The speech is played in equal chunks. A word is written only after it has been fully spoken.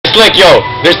It's like, yo,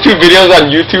 there's 2 videos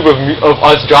on YouTube of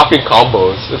us dropping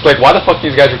combos. It's like, why the fuck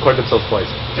these guys record themselves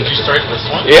twice? Did you start this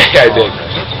one? Yeah, I did.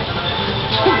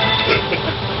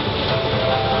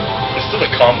 It's still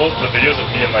the combos, the videos of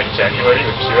me in like January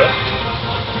with Kira.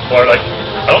 Or like,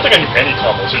 I don't think I knew any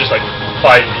combos. They're just like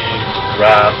 5D,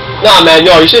 rap. Nah, man,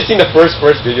 no, you should have seen the first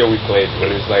video we played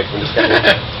when it was like, when this guy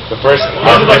the first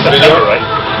like video, right?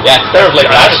 Yeah, it's kind of like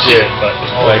last year, but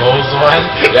like those ones?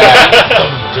 Yeah.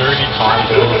 Some dirty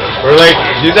combos. We're like,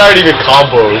 these aren't even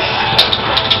combos.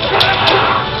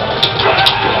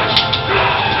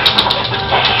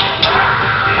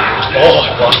 Oh,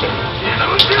 I lost it.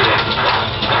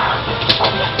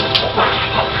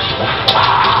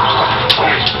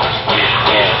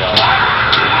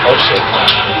 Oh shit.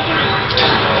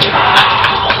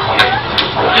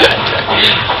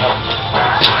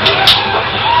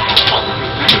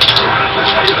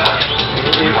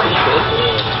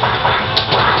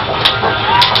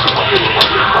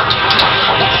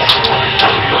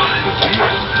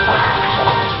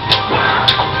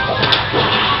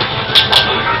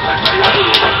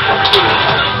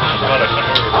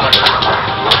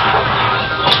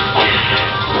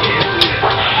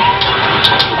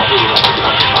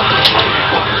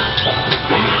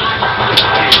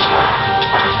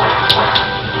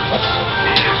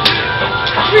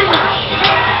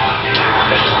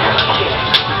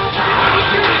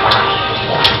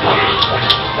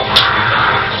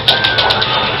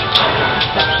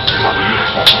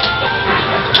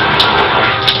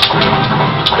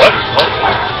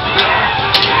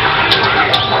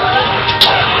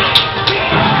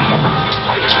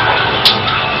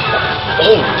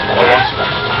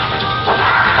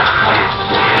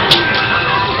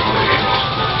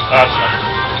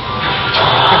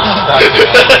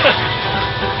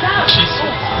 She's so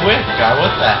quick, guy.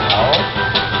 What the hell?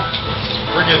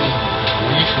 Friggin'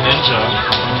 Leaf Ninja.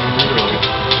 Literally.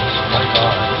 Oh my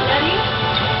god. Ready?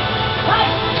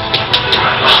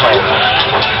 Fight!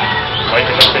 Mike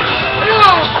in the face.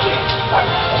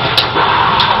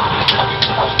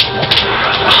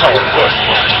 Oh, of course.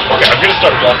 Okay, I'm gonna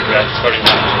start blocking that starting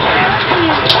now.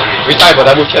 We talked about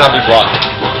that move cannot be blocked.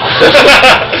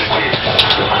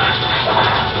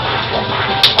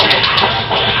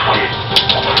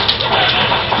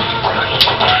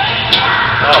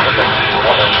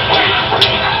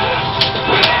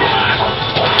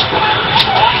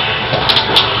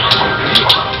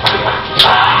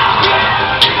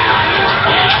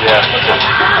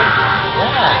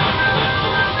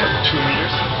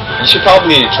 You should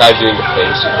probably try doing the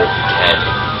flame super if you can.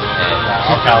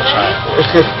 Okay, I'll try.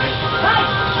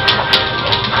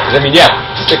 I mean, yeah,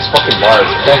 6 fucking bars,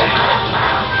 okay?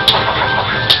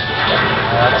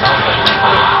 That sounds like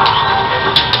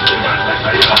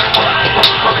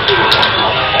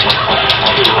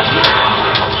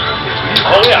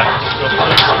oh yeah.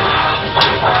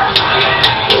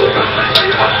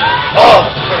 Oh!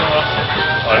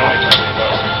 I don't like that.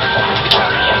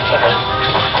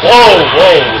 Whoa,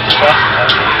 whoa!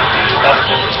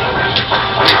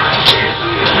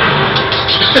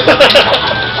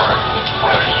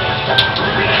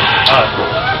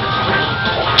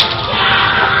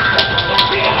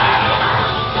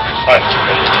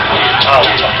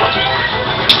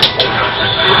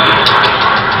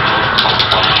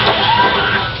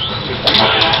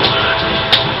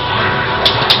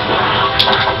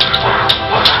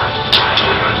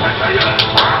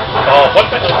 Oh, what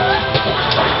the hell?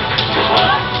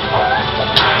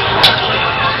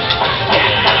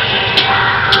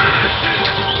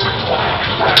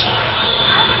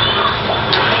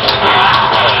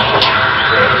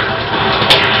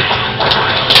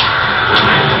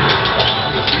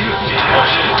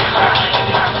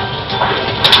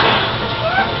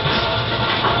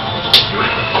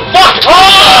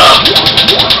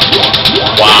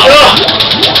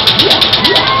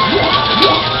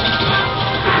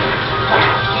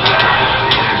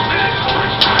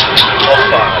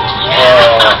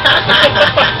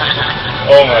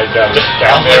 Oh my god, just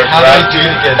down there. How do I do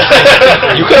it again?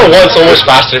 You could have won so much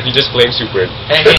faster if you just flame supered. Hey,